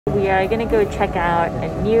We are gonna go check out a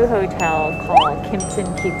new hotel called Kimpton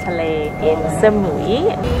Kitale in Samui.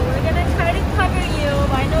 We're gonna try to cover you.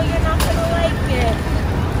 I know you're not gonna like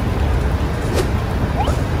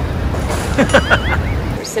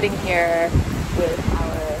it. We're sitting here with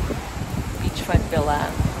our beachfront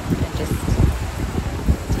villa and just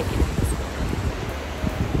taking in this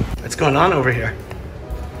moment. What's going on over here?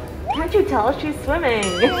 Can't you tell she's swimming?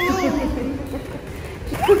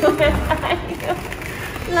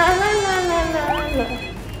 La la la la la la.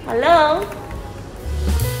 Hello?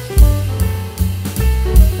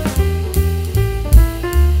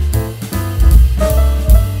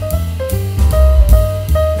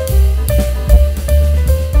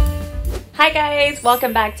 Hi guys,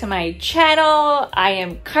 welcome back to my channel. I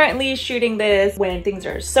am currently shooting this when things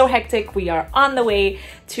are so hectic. We are on the way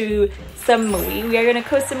to Samui. We are going to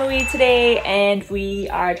Koh Samui today and we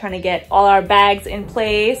are trying to get all our bags in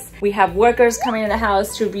place. We have workers coming in the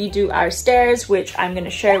house to redo our stairs, which I'm going to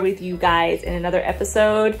share with you guys in another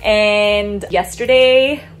episode. And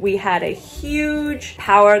yesterday we had a huge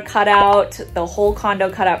power cutout. The whole condo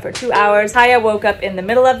cut out for 2 hours. Kaya woke up in the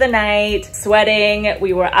middle of the night sweating.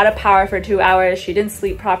 We were out of power for 2 hours. She didn't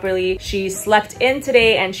sleep properly. She slept in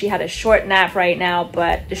today and she had a short nap right now,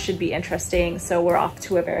 but this should be interesting. So we're off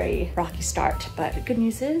to a very rocky start, but the good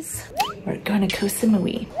news is we're going to Koh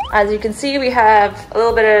Samui. As you can see, we have a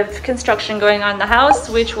little bit of construction going on in the house,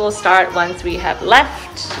 which will start once we have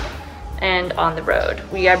left and on the road.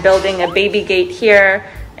 We are building a baby gate here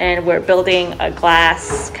and we're building a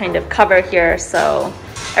glass kind of cover here, so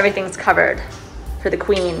everything's covered for the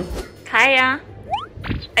queen. Kaya,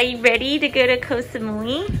 are you ready to go to Koh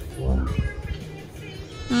Samui?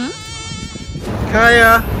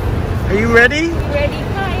 Kaya, are you ready? You ready,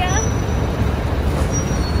 Kaya?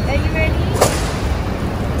 Are you ready?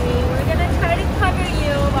 Okay, we're gonna try to cover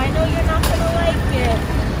you. I know you're not gonna like it,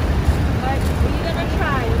 but we're gonna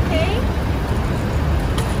try, okay?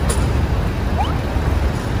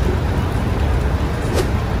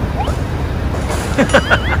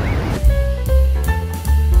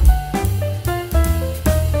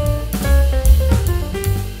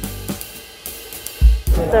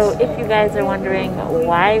 So if you guys are wondering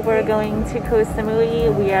why we're going to Koh Samui,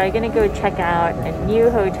 we are going to go check out a new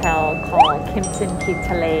hotel called Kimpton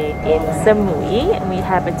Kitale in Samui. And we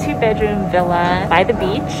have a 2-bedroom villa by the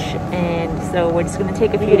beach. And so we're just going to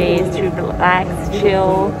take a few days to relax,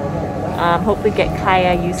 chill, hopefully get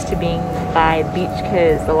Kaya used to being by the beach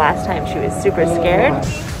because the last time she was super scared.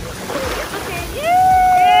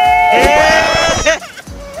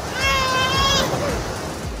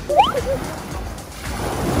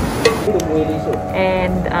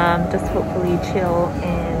 And just hopefully chill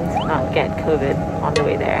and not get COVID on the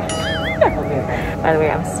way there. By the way,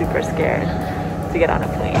 I'm super scared to get on a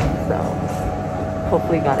plane, so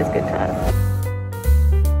hopefully God is good to us.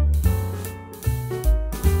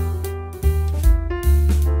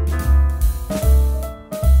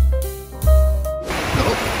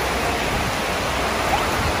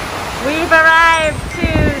 We've arrived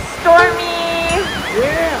to stormy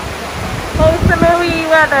Koh Samui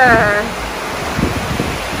weather.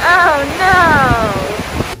 Oh no!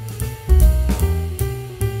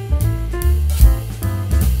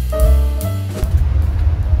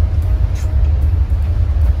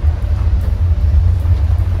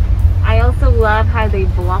 I also love how they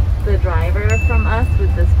blocked the driver from us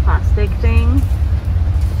with this plastic thing.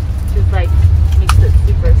 Just like makes it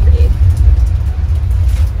super safe.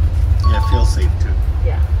 Yeah, it feels safe too.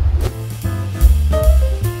 Yeah.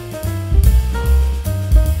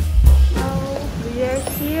 We are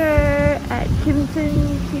here at Kimpton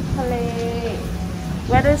Kitale.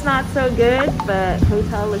 Weather's not so good, but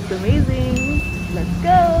hotel looks amazing. Let's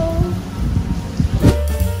go!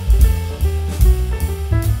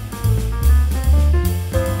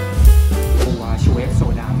 ตัวชูเวฟโซ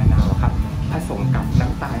ดามะนาวครับผสมกับน้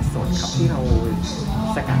ำตาลสดครับที่เรา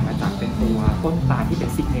สกัดมาจากเป็นตัวต้นตาลที่เป็น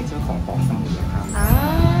ซิกเนเจอร์ของเกาะสมุยครับ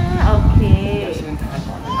Okay. เชิญทาน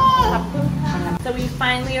ก่อนนะครับ So we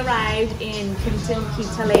finally arrived in Kimpton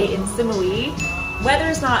Kitale in Samui.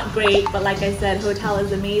 Weather's not great, but like I said, hotel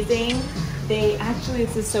is amazing. They actually,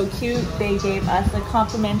 this is so cute. They gave us a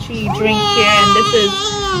complimentary drink here, and this is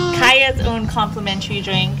Kaya's own complimentary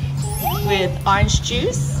drink with orange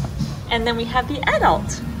juice. And then we have the adult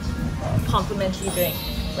complimentary drink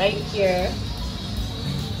right here.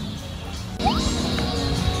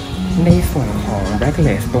 ในส่วนของ Black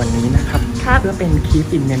Lace ตัวนี้นะครับเพื่อเป็น Keep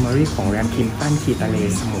in Memory ของแรมคิมตันคีตาเล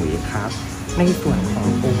สมุยครับ ในส่วนของ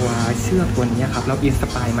ตัวเชือกตัวนี้ครับเราอินส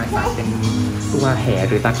ปายมาจากเป็นตัวแห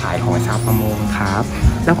หรือตาข่ายของชาวประมงครับ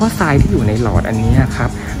แล้วก็ทรายที่อยู่ในหลอดอันนี้ครับ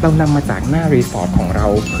เรานำมาจากหน้ารีสอร์ทของเรา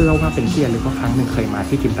เพื่อว่าเป็นที่ระลึกว่าครั้งหนึ่งเคยมา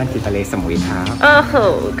ที่ทิมตันจิตทะเลสมุยครับโอ้โห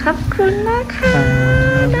ขอบคุณนะคะ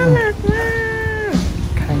น่ารักมาก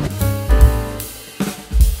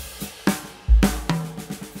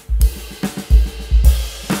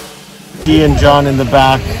Dee and John in the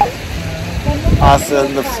back, Ase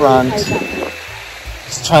in the front.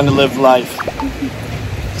 Just trying to live life.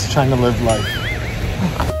 Just trying to live life.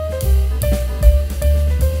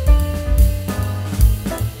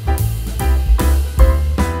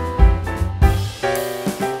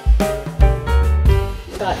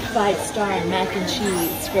 Got 5-star mac and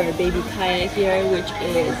cheese for baby Kaya here, which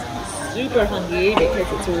is super hungry because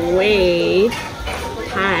it's way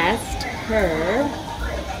past her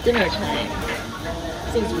dinner time.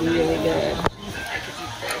 Seems really good.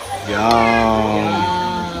 Yum.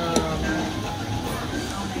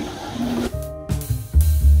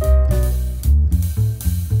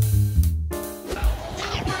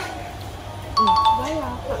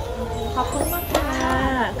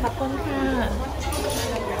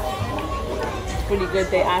 Pretty good.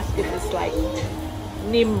 They ask if it's like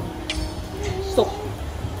nim, sup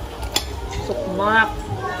mak.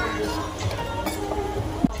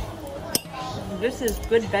 This is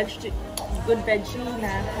good veggie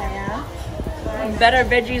na Kaya. Better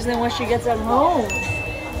veggies than what she gets at home.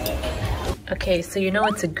 Okay, so you know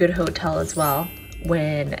it's a good hotel as well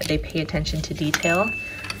when they pay attention to detail.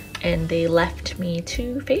 And they left me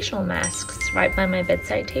 2 facial masks right by my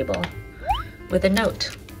bedside table with a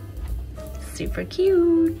note. Super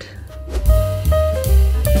cute.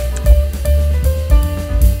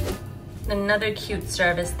 Another cute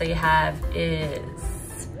service they have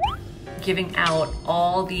is giving out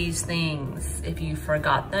all these things if you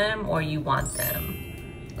forgot them or you want them.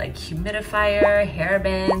 Like humidifier, hair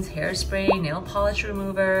bands, hairspray, nail polish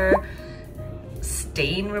remover,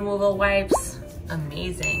 stain removal wipes.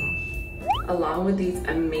 Amazing. Along with these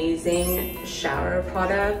amazing shower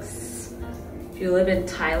products, if you live in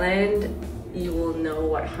Thailand, you will know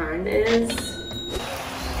what Harn is.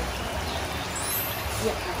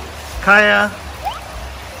 Kaya,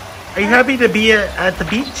 are you happy to be at the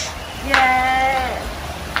beach? Yes!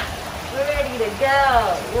 We're ready to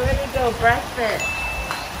go. We're ready to go breakfast.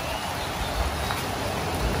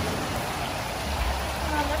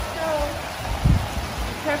 Come on, let's go.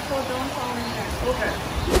 Be careful, don't fall in there. Over.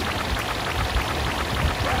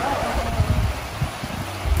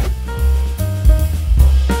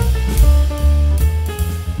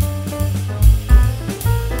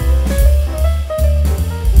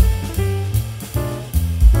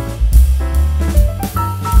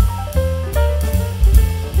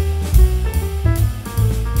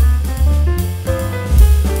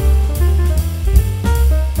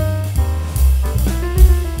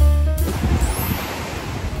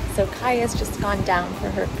 So Kaya's just gone down for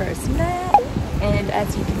her first nap, and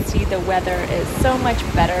as you can see, the weather is so much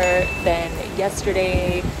better than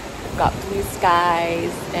yesterday. We've got blue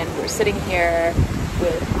skies, and we're sitting here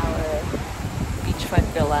with our beachfront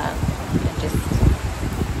villa and just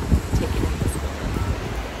taking in this moment.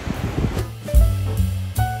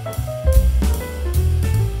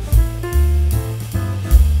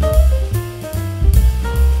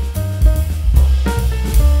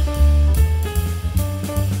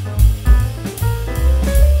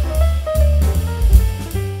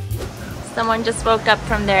 Someone just woke up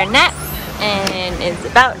from their nap and is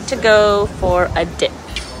about to go for a dip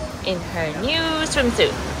in her new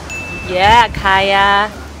swimsuit. Yeah, Kaya,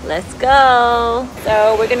 let's go.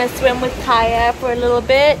 So we're gonna swim with Kaya for a little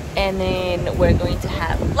bit, and then we're going to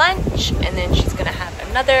have lunch, and then she's gonna have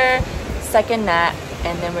another second nap,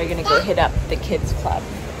 and then we're gonna go hit up the kids club.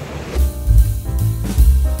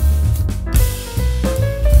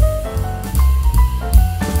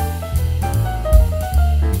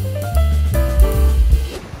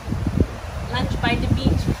 By the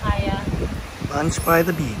beach, Kaya. Lunch by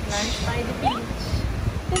the beach. Lunch by the beach.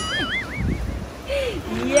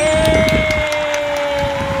 Yay!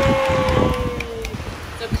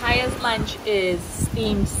 So Kaya's lunch is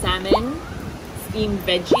steamed salmon, steamed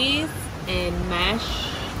veggies, and mashed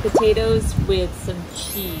potatoes with some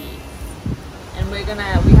cheese. And we had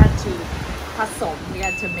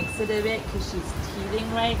to mix it a bit because she's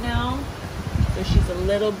teething right now. So she's a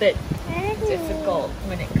little bit difficult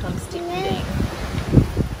when it comes to eating.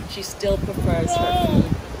 She still prefers her food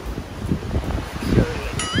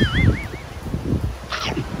pureed.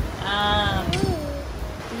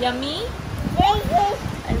 Yummy?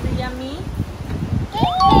 Is it yummy?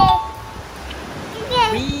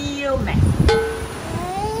 Real mess.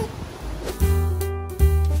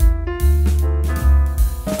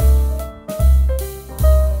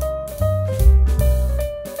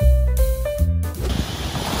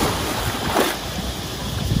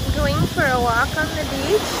 walk on the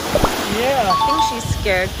beach? Yeah. I think she's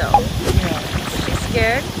scared though. Yeah. She's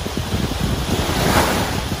scared?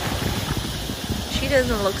 She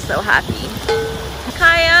doesn't look so happy.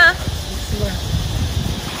 Kaya,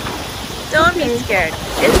 don't be scared.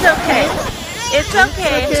 It's okay. It's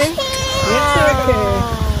okay. It's okay. It's okay.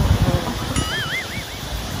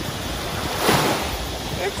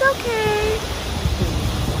 It's okay.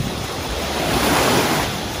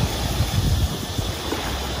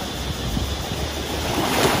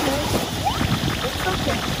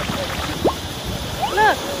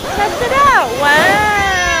 Look, test it out. Wow.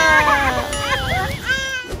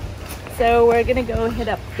 So we're gonna go hit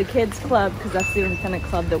up the kids club because that's the only kind of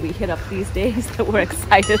club that we hit up these days that we're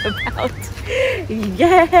excited about.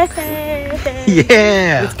 Yay!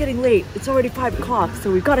 Yeah. It's getting late. It's already 5 o'clock,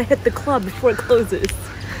 so we've got to hit the club before it closes.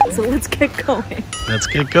 So let's get going. Let's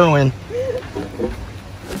get going.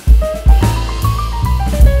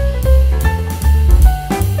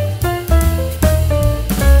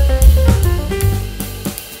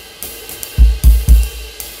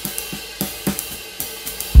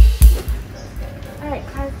 Alright,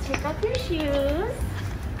 guys, take off your shoes.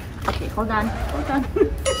 Okay, hold on.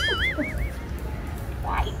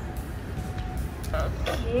 Right.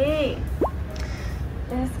 Okay.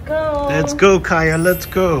 Let's go. Let's go, Kaya. Let's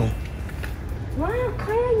go. Wow,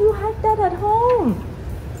 Kaya, you have that at home.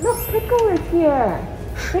 Look, Pickle is here.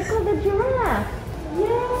 Pickle the giraffe. Yay!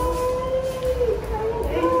 Kaya,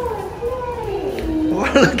 yay!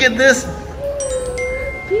 Oh, look at this.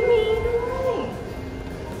 Jimmy,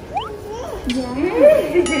 yeah.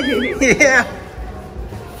 Yeah.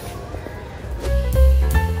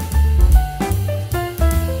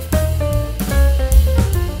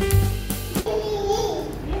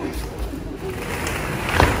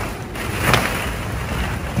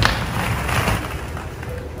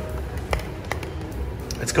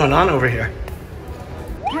 What's going on over here?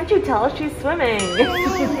 Can't you tell she's swimming?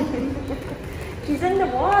 She's in the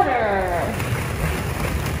water.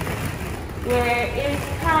 Where is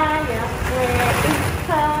Kaya? Where is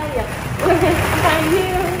Kaya? Where are you?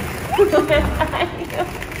 Where are you?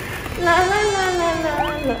 La la la la la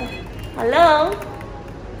la. Hello?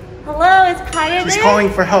 Hello, is Kaya She's there? calling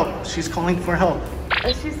for help. She's calling for help.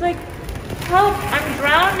 She's like, help, I'm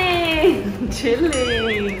drowning.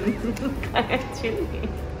 Chilling. Kaya chilling.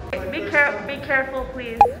 Be careful,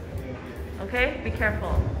 please. Okay, be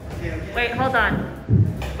careful. Wait, hold on.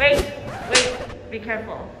 Wait, be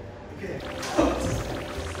careful.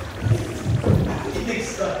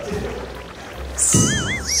 This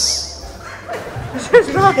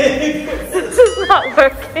is not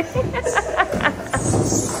working.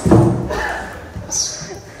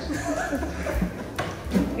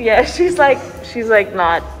 Yeah, she's like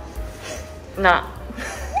not.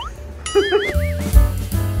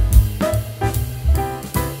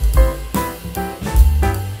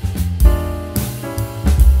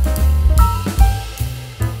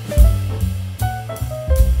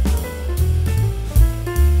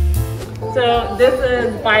 So this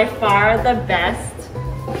is by far the best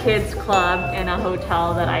kids club in a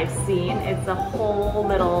hotel that I've seen. It's a whole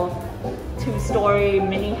little 2-story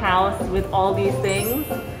mini house with all these things.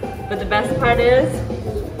 But the best part is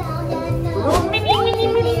little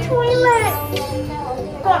mini toilet.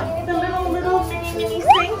 Got the little mini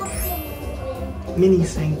sink. Mini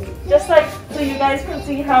sink. Just like so you guys can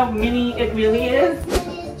see how mini it really is.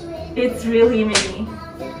 It's really mini.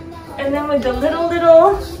 And then with the little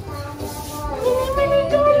mini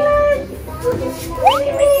toilet.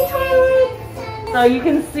 Mini toilet. So you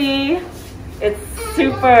can see it's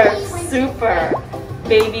super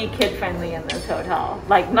baby kid friendly in this hotel.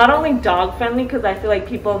 Like not only dog friendly, because I feel like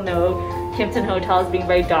people know Kimpton hotels being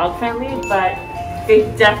very dog friendly, but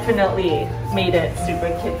they definitely made it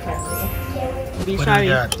super kid friendly.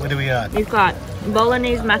 What do we got? We've got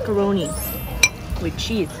bolognese macaroni with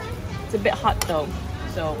cheese. It's a bit hot though,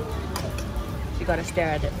 so you gotta stare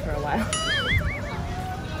at it for a while.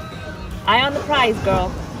 Eye on the prize,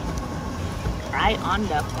 girl. Eye on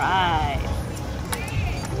the prize.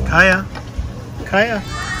 Kaya.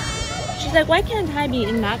 She's like, why can't I be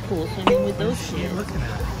in that pool swimming with those What are you kids? looking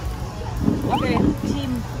at? Okay,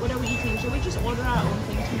 team, what are we eating? Should we just order our own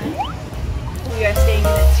thing tonight? We are staying in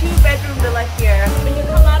a 2-bedroom villa here. When you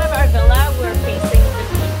come out of our villa, we're facing the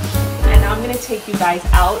beach. And I'm gonna take you guys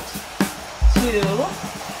out to the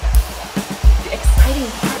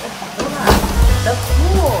exciting part of the villa, the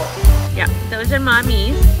pool. Yeah, those are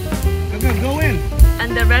mommy's. Okay, go in.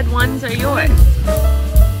 And the red ones are yours.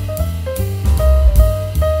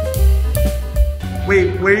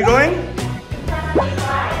 Wait, where are you going?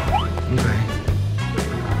 Okay.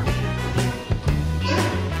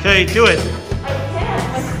 Okay, do it.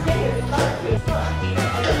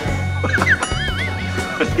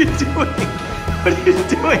 What are you doing? What are you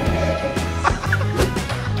doing?